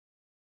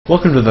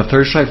Welcome to the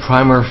Third Strike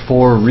Primer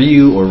for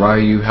Ryu, or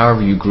Ryu,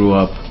 however you grew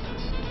up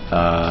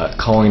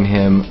calling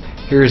him.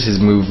 Here's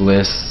his move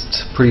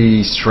list.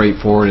 Pretty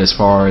straightforward as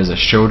far as a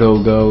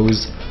Shoto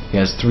goes. He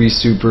has 3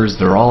 supers.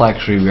 They're all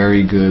actually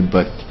very good,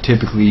 but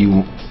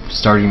typically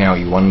starting out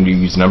you want him to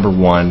use number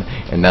 1,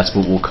 and that's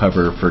what we'll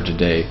cover for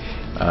today.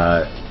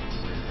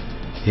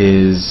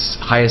 His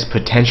highest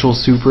potential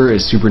super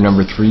is super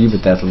number 3,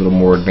 but that's a little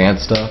more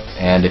advanced stuff,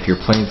 and if you're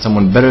playing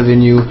someone better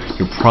than you,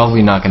 you're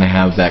probably not going to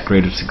have that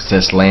great of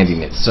success landing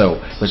it. So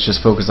let's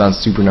just focus on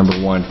super number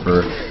 1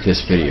 for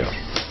this video.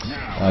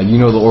 You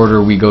know the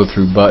order we go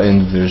through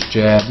buttons. There's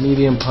jab,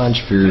 medium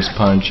punch, fierce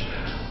punch,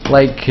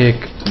 light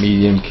kick,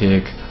 medium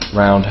kick,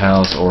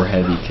 roundhouse, or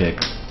heavy kick.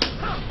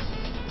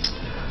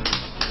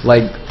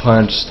 Light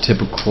punch,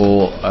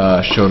 typical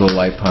Shoto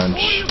light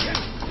punch.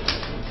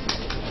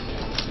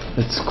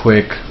 It's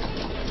quick.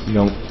 You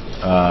don't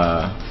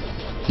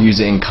use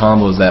it in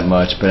combos that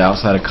much, but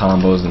outside of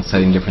combos and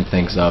setting different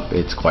things up,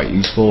 it's quite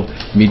useful.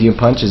 Medium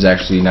punch is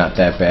actually not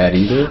that bad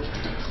either.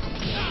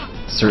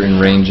 Certain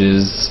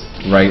ranges,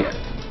 right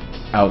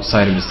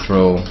outside of his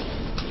throw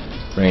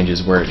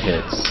ranges where it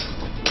hits.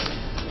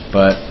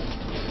 But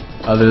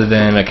other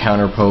than a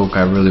counter poke,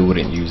 I really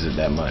wouldn't use it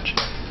that much.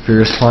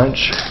 Fierce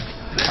punch,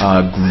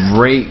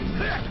 great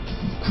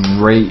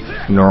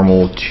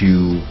normal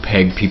to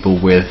peg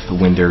people with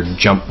when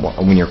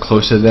you're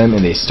close to them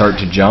and they start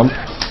to jump,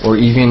 or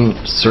even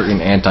certain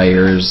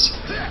anti-airs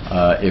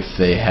if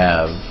they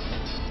have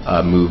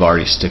a move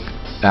already stick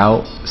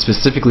out.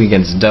 Specifically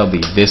against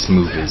Dudley, this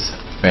move is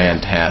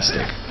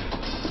fantastic.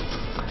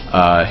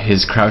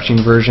 His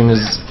crouching version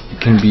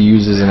can be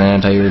used as an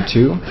anti-air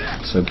too,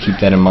 so keep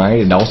that in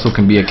mind. It also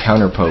can be a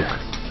counter poke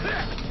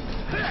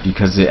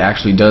because it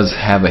actually does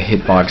have a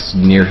hitbox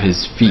near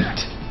his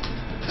feet.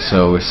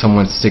 So if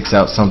someone sticks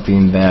out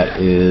something that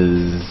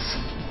is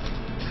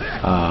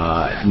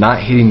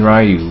not hitting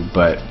Ryu,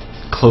 but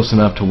close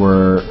enough to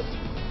where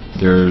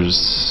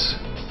there's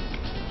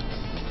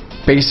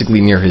basically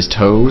near his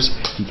toes,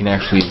 he can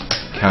actually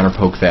counter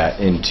poke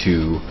that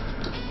into,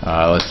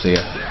 let's say,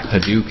 a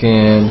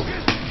Hadouken,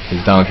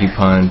 his Donkey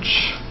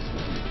Punch,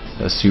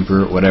 a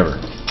super, whatever.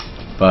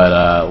 But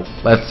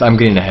I'm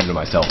getting ahead of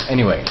myself.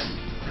 Anyway,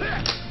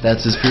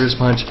 that's his fierce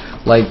punch.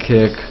 Light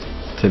kick.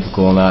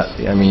 Typical,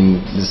 I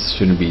mean, this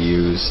shouldn't be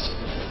used.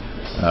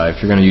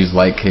 If you're going to use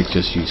light kick,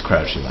 just use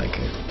crouching light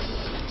kick.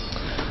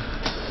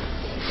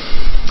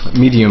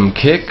 Medium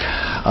kick.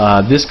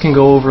 This can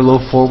go over low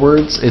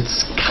forwards.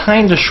 It's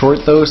kind of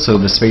short though, so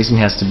the spacing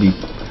has to be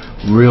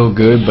real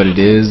good, but it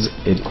is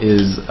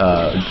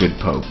a good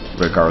poke,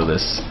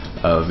 regardless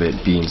of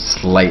it being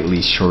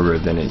slightly shorter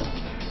than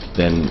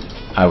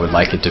I would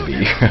like it to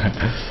be.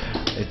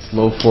 Its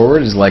low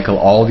forward is like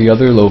all the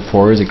other low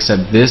forwards,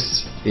 except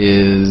this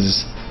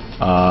is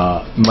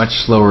much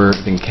slower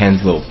than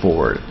Ken's low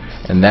forward,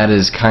 and that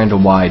is kind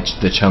of why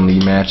the Chun-Li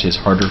match is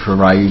harder for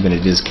Ryu than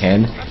it is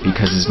Ken,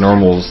 because his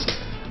normals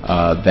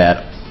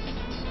the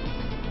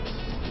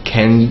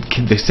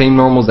same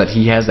normals that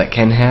he has that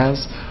Ken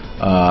has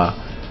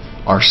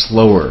are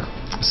slower.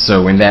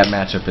 So in that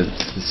matchup,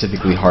 it's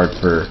specifically hard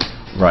for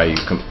Ryu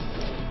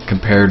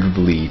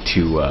comparatively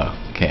to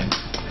Ken.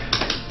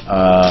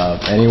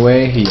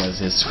 Anyway, he has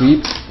his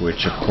sweep,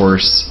 which of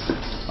course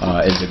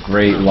is a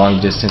great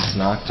long distance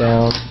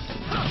knockdown.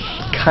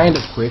 Kind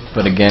of quick,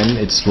 but again,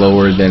 it's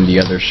slower than the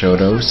other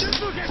Shotos,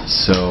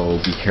 so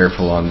be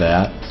careful on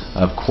that.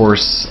 Of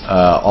course,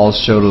 all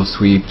Shoto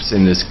sweeps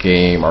in this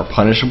game are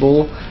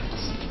punishable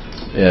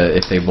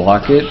if they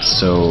block it,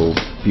 so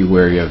be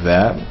wary of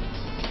that.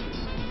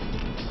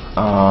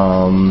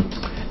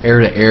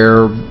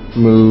 Air-to-air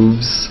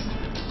moves.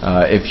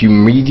 If you're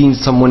meeting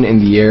someone in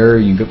the air,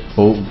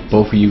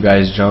 both of you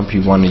guys jump,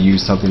 you want to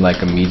use something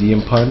like a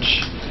medium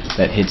punch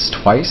that hits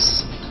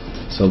twice,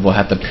 so they'll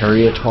have to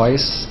parry it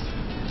twice.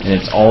 And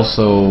it's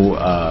also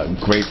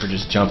great for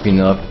just jumping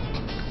up,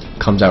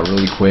 comes out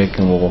really quick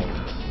and will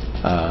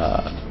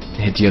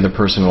hit the other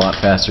person a lot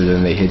faster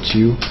than they hit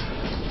you.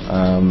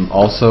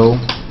 Also,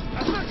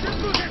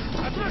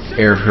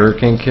 air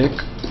hurricane kick.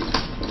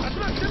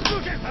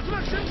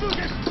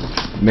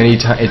 Many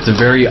times it's a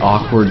very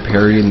awkward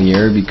parry in the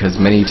air, because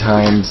many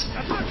times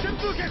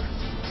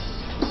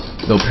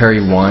they'll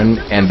parry one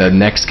and the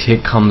next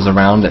kick comes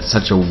around at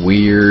such a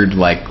weird,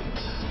 like,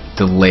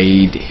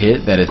 delayed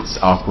hit that it's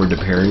awkward to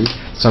parry.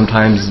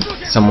 Sometimes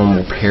someone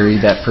will parry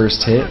that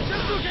first hit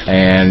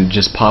and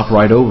just pop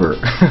right over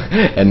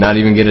and not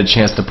even get a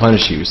chance to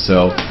punish you.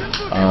 So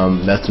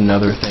that's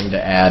another thing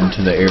to add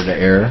to the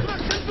air-to-air.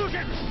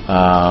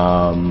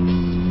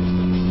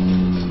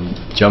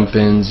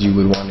 Jump-ins, you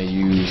would want to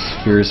use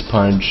fierce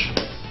punch,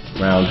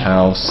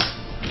 roundhouse.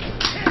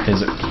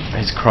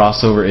 His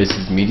crossover is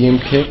his medium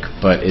kick,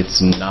 but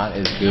it's not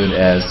as good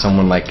as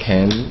someone like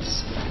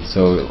Ken's.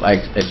 So,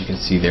 like, as you can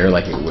see there,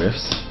 like, it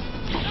whiffs,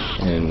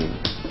 and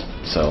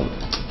so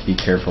be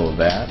careful of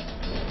that.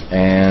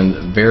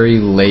 And very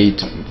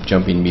late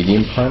jumping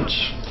medium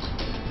punch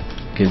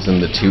gives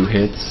them the 2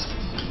 hits,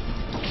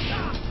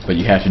 but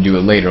you have to do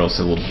it later, else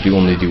it will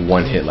only do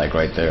 1 hit, like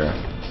right there.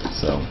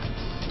 So,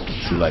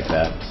 see like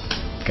that.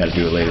 Gotta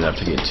do it late enough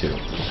to get 2.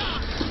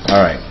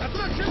 Alright.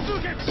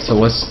 So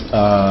let's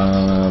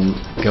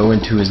go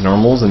into his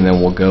normals, and then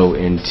we'll go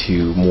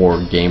into more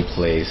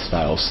gameplay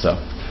style stuff.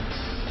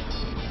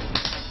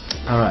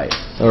 Alright.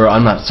 Or,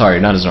 I'm not, sorry,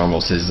 not his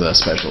normals, his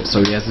specials.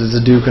 So he has his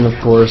Hadouken, of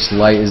course.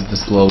 Light is the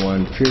slow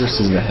one. Fierce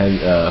is the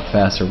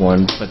faster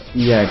one. But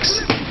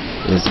EX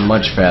is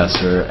much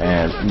faster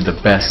and the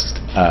best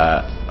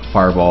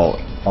fireball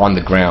on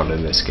the ground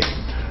in this game.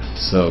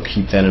 So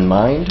keep that in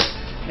mind.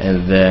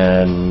 And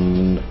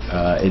then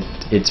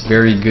it's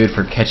very good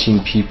for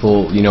catching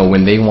people. You know,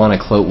 when they want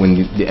to when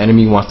the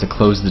enemy wants to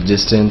close the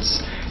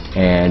distance,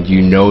 and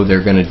you know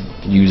they're going to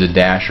use a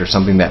dash or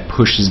something that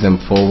pushes them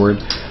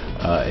forward.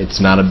 It's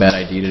not a bad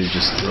idea to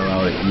just throw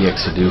out an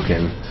EX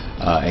Hadouken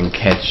and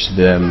catch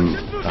them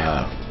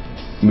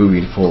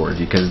moving forward,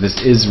 because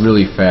this is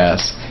really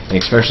fast, and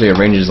especially at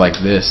ranges like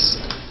this,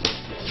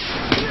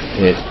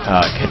 it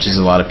catches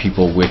a lot of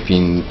people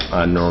whipping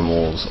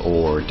normals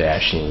or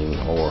dashing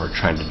or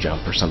trying to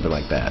jump or something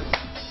like that.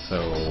 So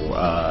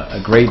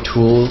a great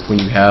tool when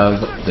you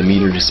have the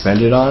meter to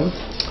spend it on.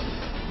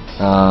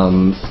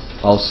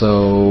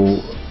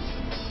 Also,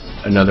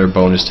 another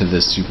bonus to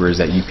this super is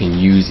that you can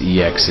use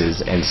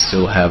EXs and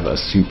still have a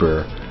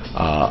super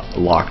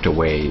locked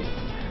away.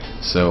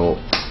 So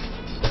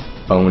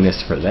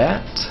bonus for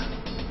that.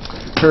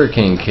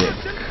 Hurricane Kick,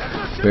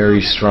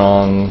 very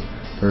strong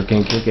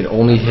Hurricane Kick. It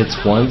only hits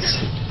once,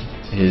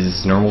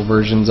 his normal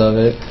versions of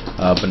it,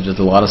 but it does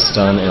a lot of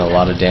stun and a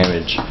lot of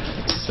damage.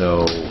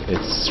 So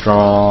it's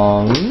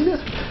strong.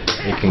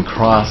 It can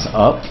cross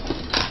up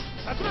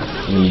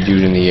when you do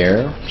it in the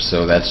air,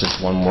 so that's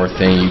just one more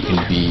thing you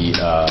can be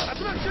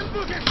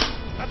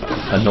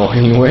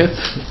annoying with.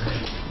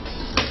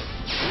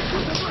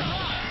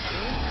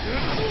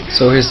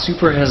 So his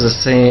super has the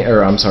same,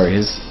 or I'm sorry,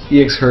 his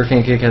EX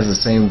Hurricane Kick has the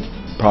same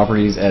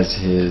properties as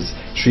his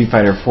Street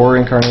Fighter 4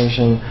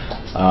 incarnation.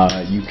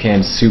 You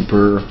can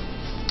super,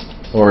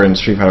 or in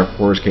Street Fighter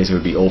 4's case it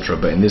would be Ultra,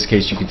 but in this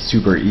case you could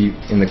super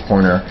in the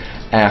corner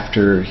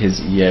after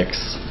his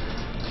EX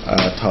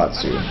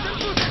Tatsu.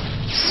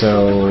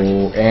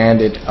 So,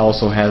 and it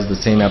also has the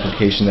same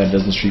application that it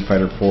does in Street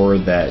Fighter 4,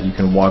 that you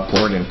can walk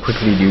forward and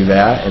quickly do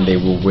that, and they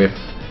will whiff,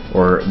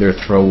 or their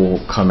throw will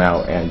come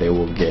out and they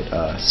will get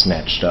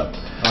snatched up.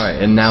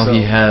 Alright, and now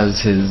he has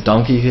his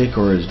Donkey Kick,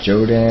 or his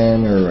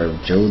Jodan, or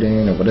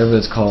whatever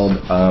it's called.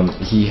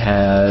 He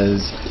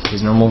has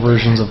his normal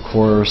versions, of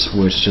course,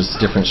 which just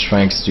different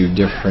strengths do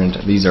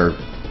different. These are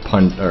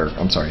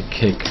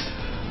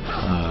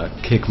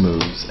kick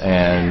moves,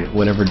 and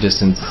whatever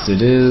distance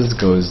it is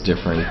goes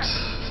different.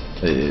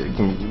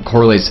 It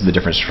correlates to the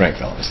different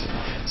strength, obviously.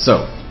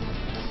 So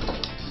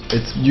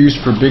it's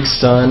used for big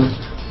stun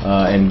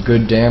and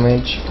good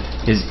damage.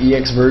 His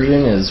EX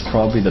version is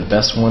probably the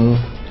best one,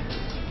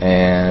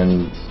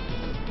 and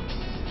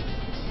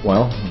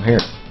well, here.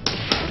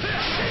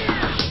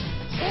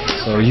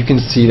 So you can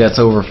see that's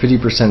over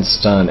 50%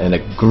 stun and a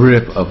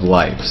grip of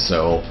life.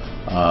 So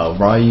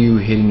Ryu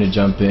hitting a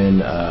jump in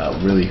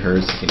really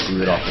hurts. You can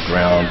do it off the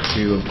ground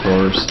too, of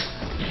course.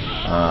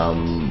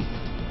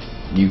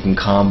 You can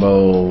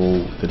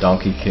combo the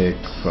Donkey Kick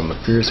from a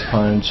Fierce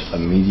Punch, a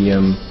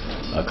medium,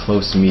 a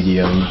close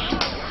medium,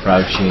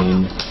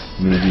 crouching,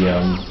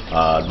 medium.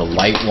 The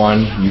light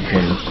one you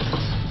can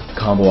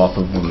combo off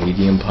of a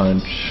medium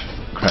punch,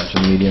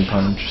 crouching medium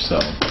punch. So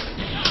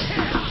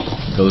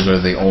those are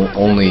the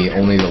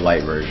only the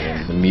light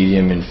version. The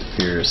medium and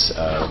Fierce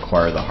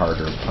require the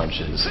harder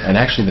punches. And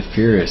actually the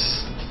Fierce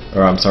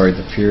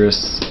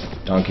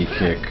Donkey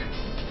Kick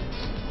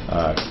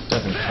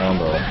doesn't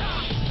combo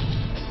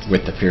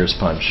with the Fierce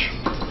Punch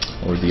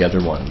or the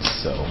other ones.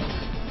 So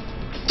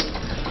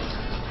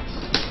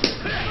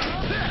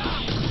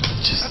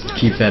just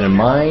keep that in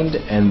mind.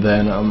 And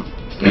then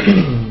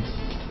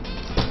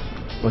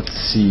let's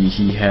see,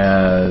 he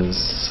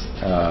has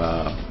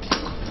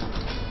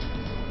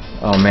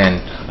oh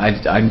man,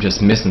 I'm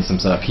just missing some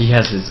stuff. He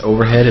has his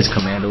overhead, his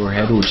command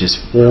overhead, which is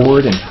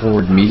forward and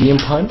forward medium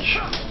punch.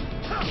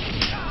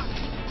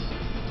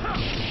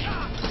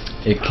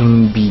 It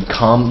can be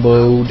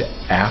comboed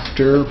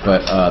after,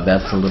 but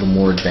that's a little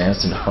more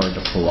advanced and hard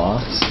to pull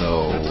off,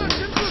 so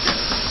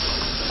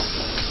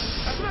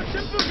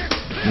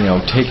you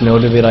know, take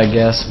note of it, I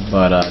guess,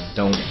 but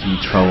don't be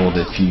troubled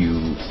if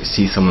you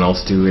see someone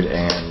else do it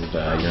and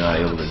you're not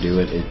able to do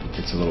it.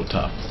 It's a little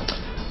tough.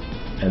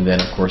 And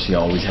then, of course, he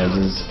always has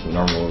his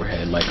normal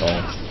overhead, like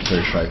all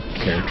Third Strike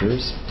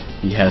characters.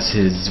 He has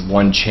his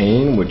one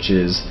chain, which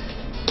is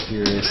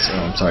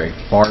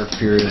Far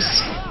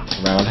Fierce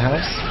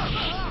Roundhouse.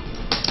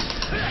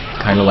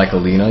 Kind of like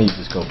Alina, you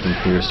just go from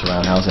Fierce to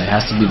Roundhouse. It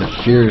has to be the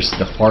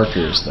Far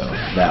Fierce though,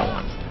 that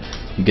one.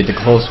 You get the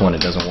close one, it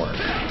doesn't work.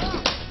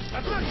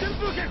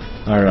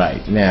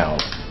 Alright, now,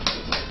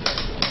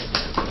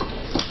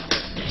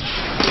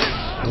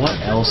 what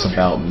else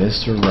about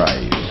Mr.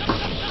 Ryu?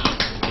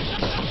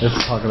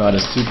 Let's talk about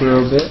his super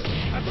a bit.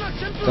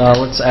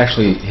 Let's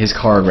actually, his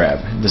car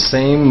grab. The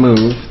same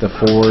move, the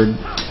forward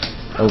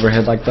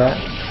overhead like that,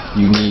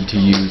 you need to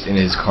use in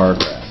his car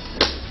grab.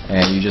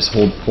 And you just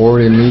hold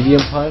forward and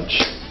medium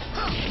punch,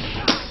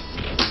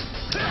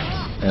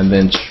 and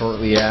then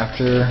shortly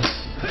after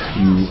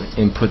you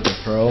input the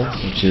throw,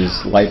 which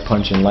is light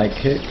punch and light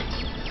kick,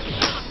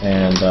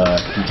 and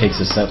he takes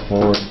a step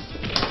forward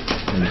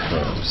and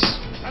throws.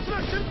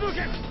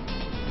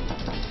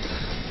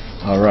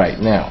 Alright,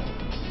 now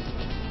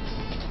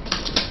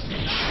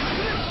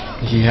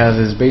he has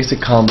his basic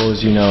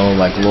combos, you know,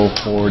 like low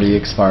 40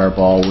 expire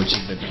ball, which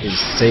is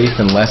safe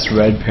and less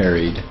red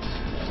parried.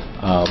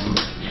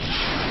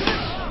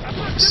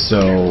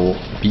 So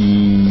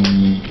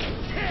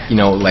you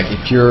know, like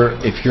if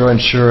you're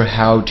unsure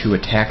how to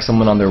attack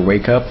someone on their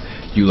wake up,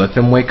 you let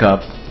them wake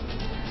up,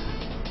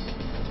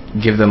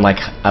 give them like,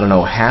 I don't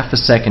know, half a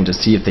second to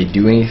see if they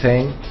do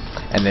anything,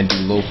 and then do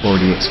low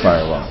 40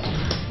 expire ball.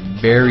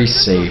 Very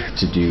safe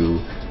to do.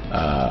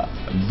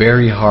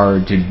 Very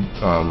hard to,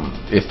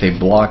 if they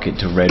block it,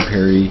 to red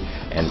parry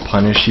and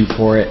punish you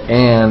for it,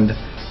 and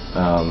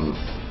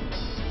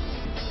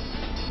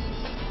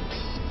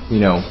you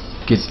know,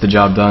 gets the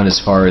job done as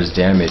far as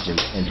damage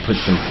and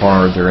puts them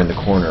farther in the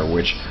corner,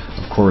 which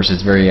of course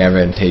is very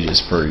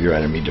advantageous for your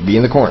enemy to be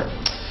in the corner.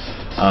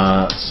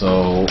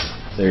 So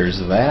there's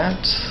that.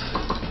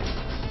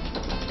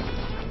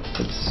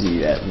 Let's see,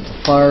 that with the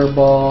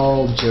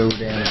fireball.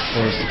 Jodan, of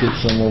course,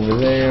 gets them over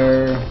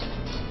there.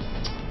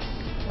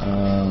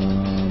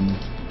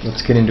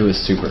 Let's get into his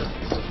super.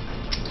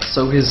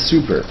 So his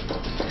super,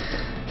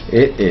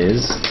 it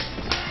is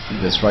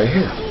this right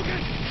here.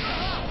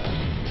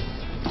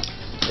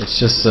 It's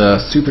just a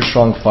super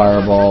strong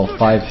fireball,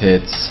 5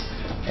 hits,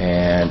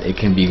 and it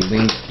can be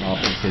linked off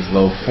of his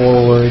low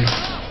forward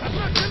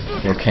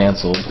or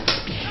canceled.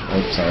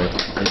 Oh, sorry,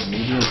 his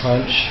medium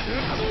punch.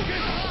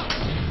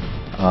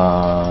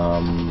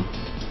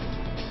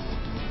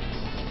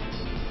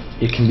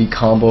 It can be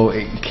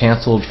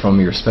canceled from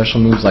your special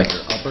moves like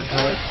your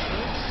uppercut.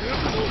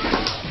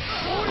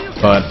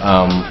 But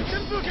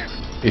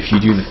if you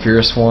do the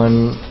fierce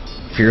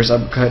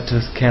uppercut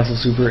to cancel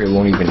super, it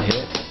won't even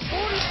hit.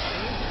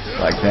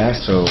 Like that,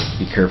 so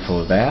be careful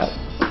of that.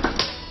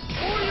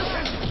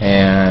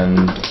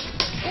 And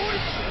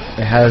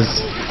it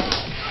has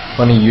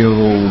funny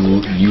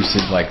little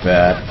usage like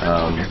that.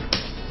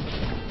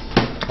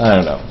 I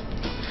don't know.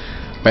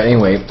 But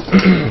anyway,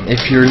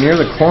 if you're near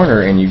the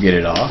corner and you get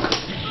it off,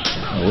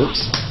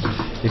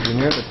 if you're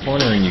near the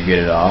corner and you get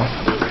it off,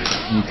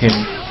 you can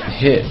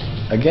hit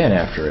again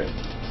after it.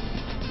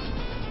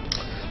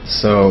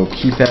 So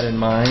keep that in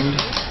mind.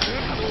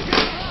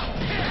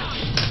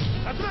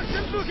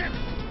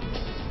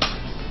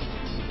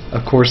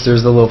 Of course,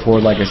 there's the low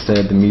forward, like I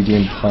said, the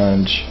medium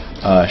punch.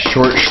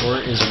 Short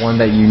is one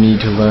that you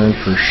need to learn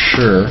for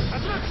sure.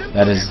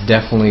 That is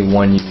definitely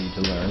one you need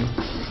to learn.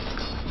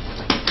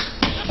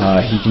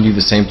 He can do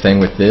the same thing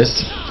with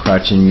this,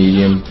 crouching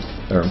medium,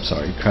 or I'm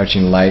sorry,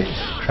 crouching light,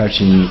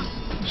 crouching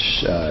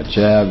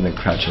jab, and then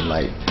crouching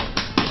light.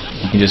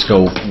 You can just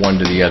go one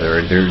to the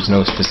other. There's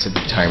no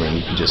specific timing.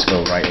 You can just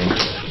go right into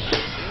it.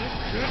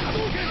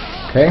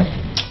 Okay?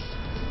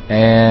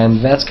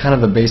 And that's kind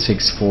of the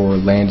basics for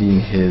landing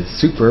his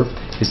super.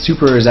 His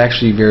super is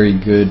actually very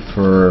good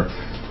for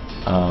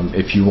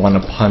if you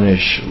want to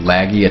punish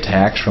laggy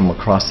attacks from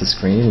across the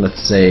screen.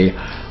 Let's say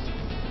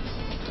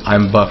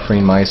I'm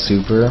buffering my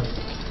super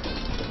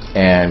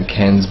and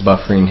Ken's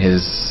buffering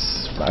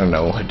his, I don't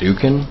know,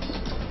 Hadouken,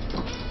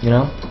 you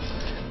know?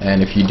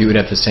 And if you do it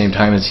at the same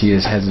time as he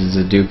has his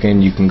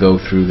Hadouken, you can go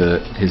through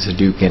his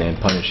Hadouken and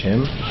punish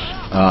him.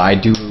 I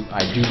do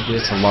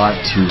this a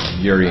lot to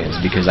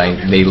Urians because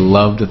they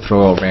love to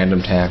throw out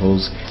random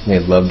tackles, and they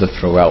love to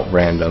throw out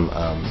random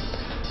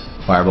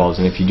fireballs,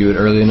 and if you do it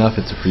early enough,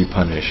 it's a free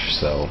punish,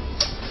 so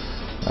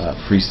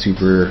free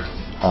super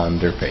on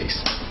their face.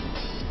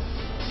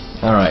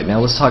 Alright, now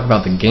let's talk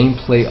about the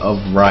gameplay of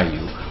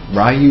Ryu.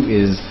 Ryu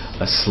is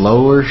a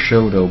slower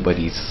Shoto, but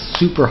he's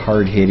super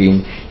hard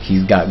hitting,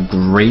 he's got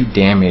great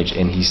damage,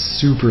 and he's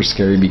super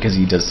scary because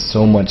he does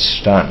so much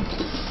stun.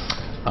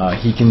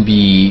 He can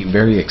be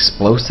very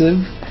explosive,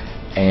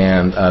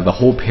 and the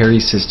whole parry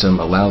system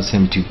allows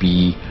him to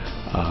be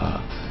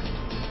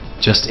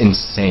just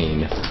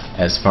insane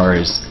as far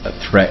as a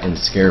threat and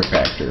scare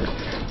factor.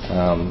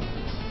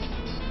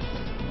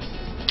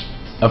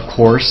 Of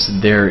course,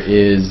 there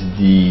is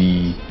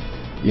the,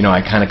 you know,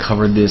 I kind of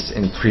covered this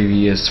in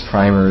previous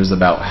primers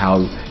about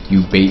how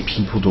you bait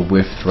people to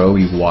whiff throw.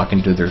 You walk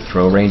into their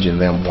throw range and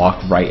then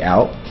walk right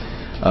out.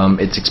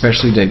 It's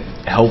especially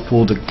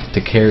helpful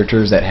to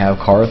characters that have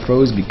car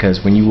throws,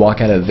 because when you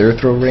walk out of their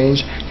throw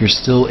range, you're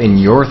still in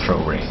your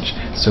throw range.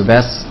 So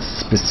that's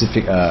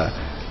specific.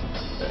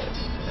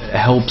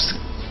 Helps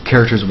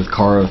characters with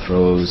car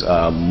throws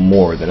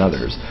more than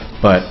others.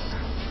 But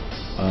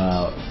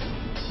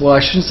well, I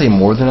shouldn't say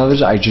more than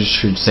others. I just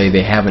should say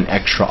they have an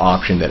extra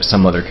option that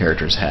some other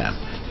characters have.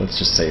 Let's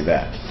just say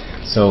that.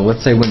 So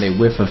let's say when they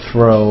whiff a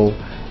throw,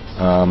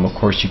 of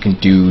course you can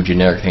do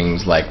generic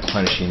things like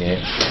punishing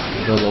it,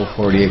 the low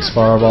 40x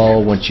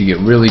fireball. Once you get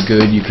really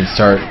good, you can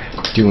start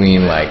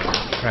doing like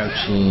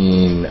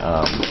crouching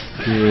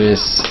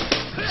Furious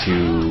to,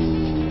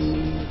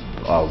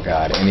 oh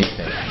god,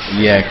 anything.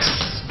 EX,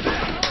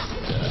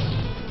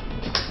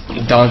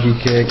 donkey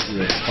kick,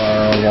 EX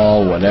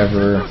fireball,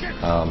 whatever.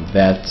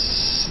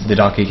 That's the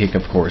donkey kick,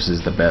 of course,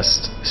 is the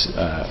best,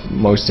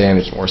 most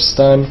damage, more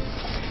stun.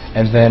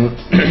 And then,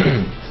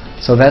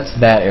 so that's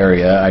that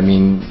area. I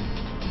mean,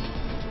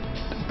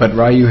 but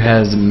Ryu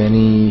has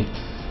many,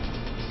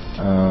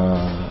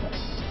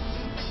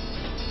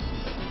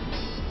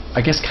 I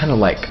guess kind of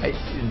like,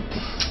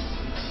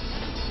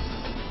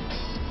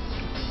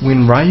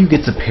 when Ryu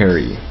gets a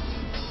parry,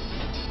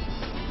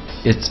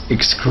 it's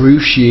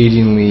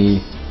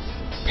excruciatingly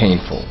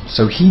painful.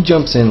 So he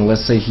jumps in,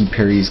 let's say he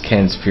parries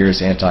Ken's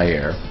fierce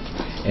anti-air,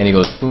 and he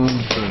goes boom,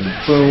 boom,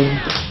 boom,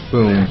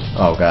 boom.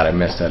 Oh god, I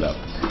messed that up.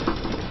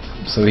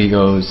 So he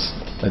goes,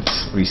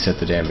 let's reset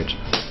the damage.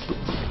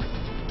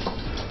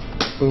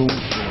 Boom, boom,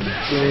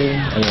 boom,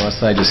 and then let's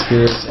say I just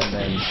fierce, and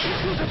then,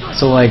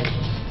 so like,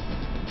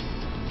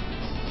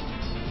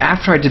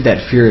 after I did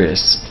that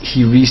Furious,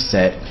 he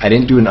reset. I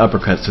didn't do an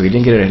uppercut, so he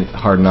didn't get a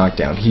hard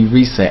knockdown. He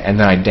reset, and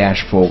then I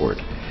dashed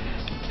forward.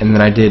 And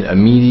then I did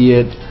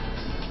immediate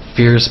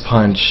Fierce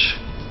Punch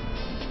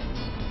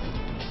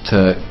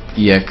to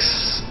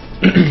EX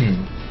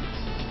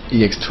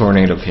EX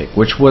Tornado Kick,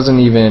 which wasn't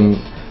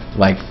even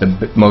like the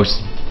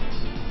most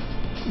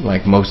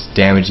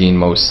damaging,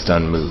 most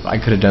stun move. I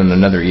could have done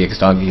another EX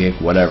Donkey Kick,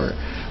 whatever,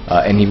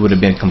 and he would have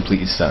been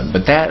completely stunned.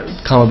 But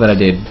that combo that I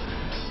did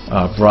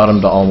brought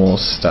him to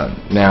almost stun.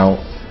 Now,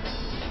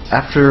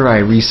 after I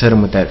reset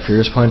him with that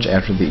Fierce Punch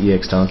after the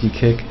EX Donkey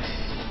Kick,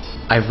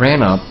 I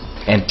ran up,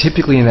 and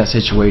typically in that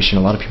situation,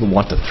 a lot of people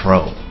want to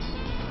throw.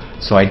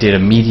 So I did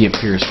immediate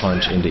Fierce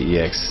Punch into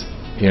EX,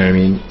 you know what I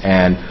mean?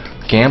 And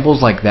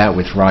gambles like that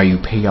with Ryu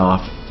pay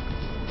off,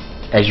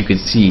 as you can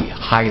see,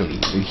 highly.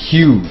 They're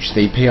huge.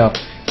 They pay off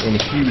in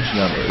huge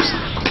numbers.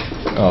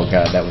 Oh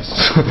god, that was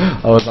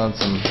I was on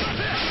some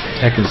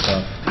Tekken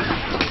stuff.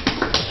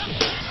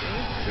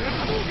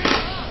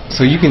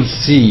 So you can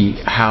see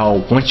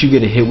how once you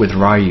get a hit with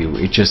Ryu,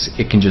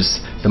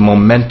 the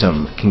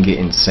momentum can get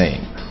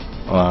insane.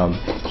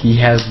 He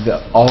has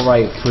the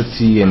alright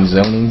footsie and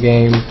zoning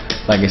game.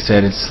 Like I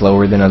said, it's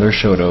slower than other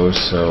Shotos,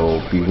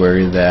 so be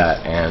wary of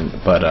that.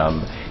 But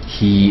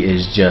he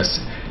is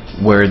just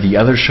where the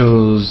other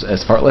Shotos,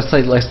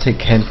 let's take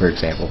Ken for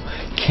example.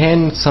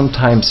 Ken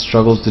sometimes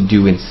struggles to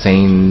do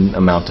insane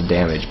amount of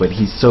damage, but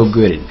he's so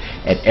good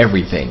at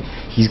everything.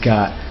 He's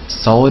got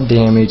solid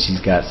damage,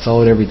 he's got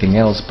solid everything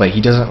else, but he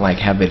doesn't like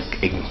have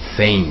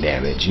insane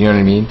damage, you know what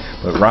I mean?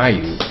 But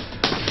Ryu,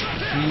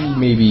 he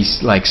may be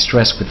like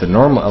stressed with the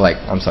normal,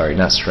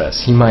 not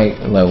stressed, he might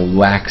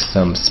lack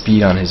some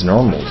speed on his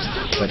normals,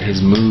 but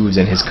his moves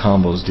and his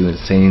combos do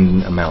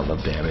insane amount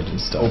of damage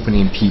and stuff.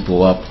 Opening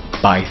people up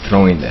by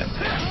throwing them.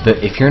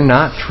 If you're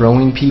not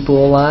throwing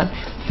people a lot,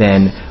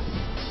 then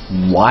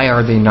why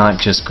are they not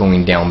just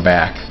going down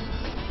back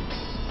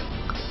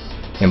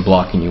and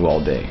blocking you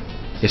all day?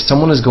 If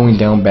someone is going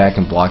down back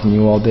and blocking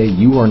you all day,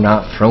 you are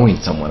not throwing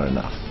someone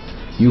enough.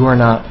 You are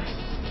not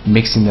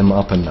mixing them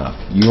up enough.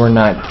 You are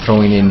not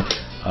throwing in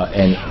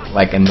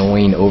like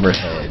annoying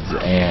overheads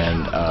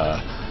and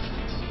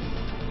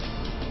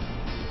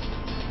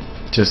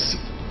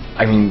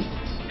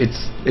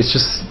it's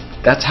just,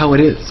 that's how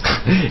it is.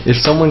 If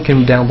someone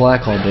can down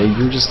black all day,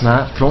 you're just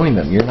not throwing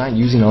them. You're not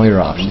using all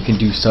your options. You can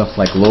do stuff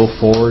like low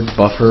forward,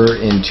 buffer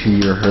into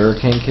your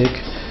Hurricane Kick.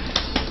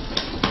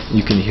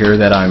 You can hear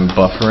that I'm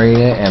buffering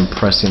it and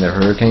pressing the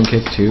Hurricane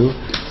Kick too,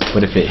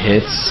 but if it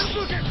hits,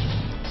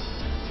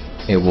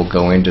 it will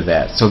go into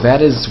that. So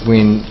that is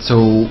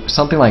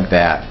something like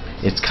that.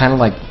 It's kind of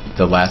like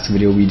the last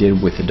video we did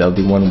with the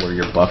Dudley one where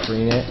you're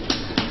buffering it,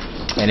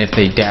 and if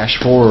they dash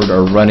forward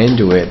or run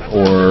into it,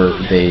 or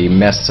they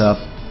mess up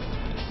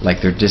like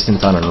their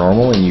distance on a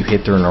normal and you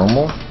hit their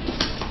normal,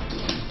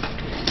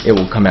 it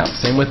will come out.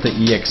 Same with the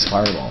EX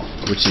Fireball,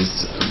 which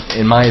is,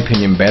 in my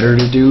opinion, better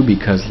to do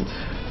because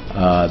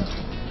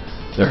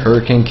the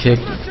Hurricane Kick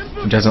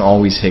doesn't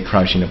always hit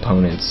crouching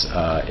opponents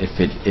if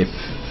the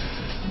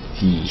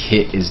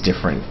hit is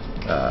different.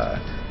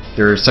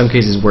 There are some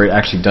cases where it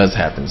actually does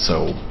happen,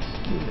 so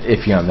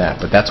iffy on that,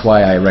 but that's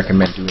why I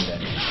recommend doing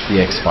that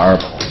EX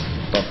Fireball,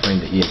 buffering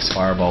the EX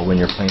Fireball when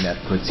you're playing that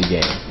footsie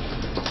game.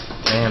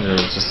 Man,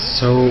 there's just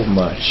so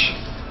much.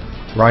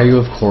 Ryu,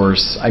 of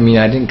course, I mean,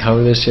 I didn't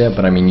cover this yet,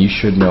 but I mean, you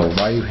should know,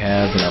 Ryu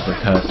has an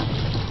uppercut.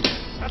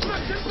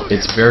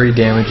 It's very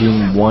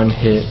damaging, one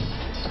hit.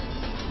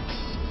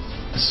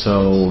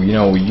 So, you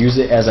know, use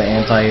it as an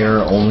anti-air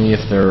only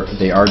if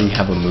they already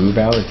have a move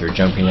out. If they're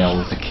jumping out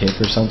with a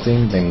kick or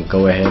something, then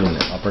go ahead and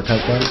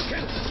uppercut them.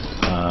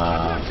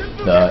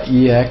 The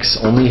EX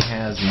only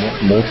has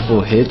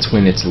multiple hits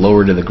when it's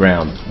lower to the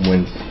ground.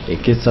 When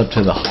it gets up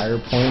to the higher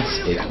points,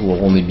 it will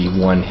only be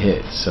one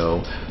hit.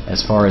 So,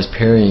 as far as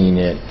parrying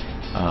it,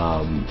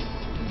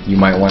 you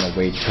might want to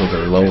wait till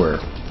they're lower.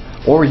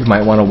 Or you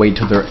might want to wait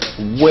till they're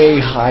way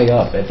high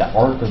up at the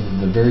arc of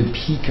the very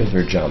peak of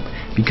their jump,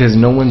 because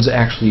no one's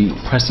actually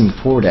pressing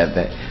forward at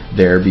that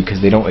there,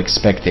 because they don't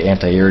expect the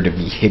anti-air to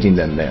be hitting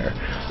them there.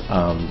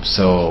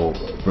 So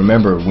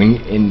remember,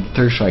 when in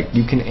Third Strike,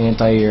 you can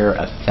anti-air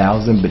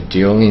 1,000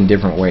 bajillion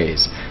different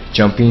ways.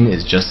 Jumping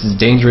is just as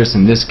dangerous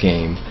in this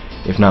game,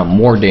 if not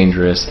more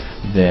dangerous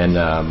than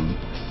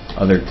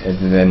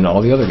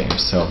all the other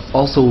games. So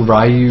also,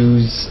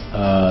 Ryu's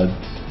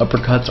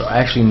uppercuts are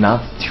actually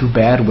not too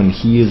bad when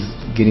he is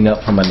getting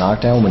up from a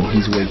knockdown, when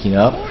he's waking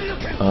up.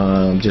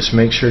 Just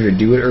make sure to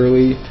do it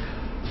early.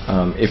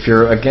 If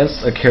you're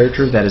against a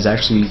character that is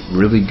actually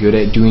really good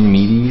at doing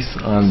meaties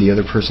on the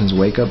other person's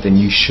wake up, then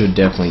you should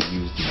definitely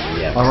use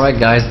the EX. Alright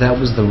guys, that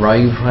was the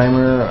Ryu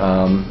primer.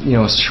 You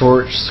know,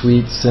 short,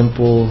 sweet,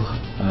 simple,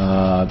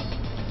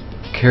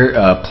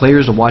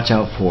 players to watch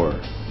out for.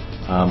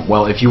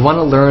 Well, if you want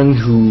to learn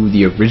who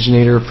the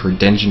originator for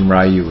Denjin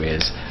Ryu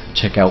is,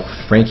 check out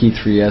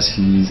Frankie3S.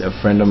 He's a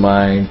friend of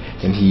mine,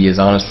 and he is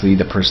honestly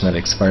the person that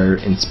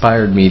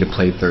inspired me to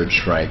play Third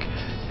Strike,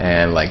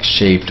 and like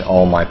shaped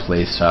all my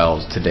play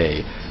styles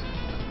today.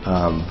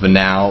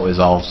 Vanao is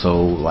also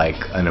like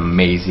an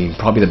amazing,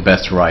 probably the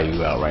best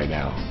Ryu out right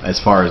now, as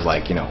far as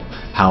like, you know,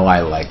 how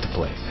I like to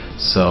play.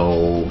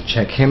 So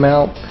check him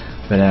out.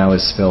 Vanao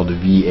is spelled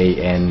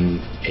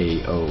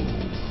V-A-N-A-O.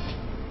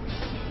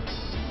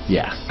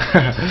 Yeah.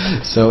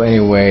 So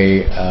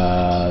anyway,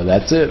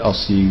 that's it. I'll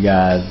see you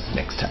guys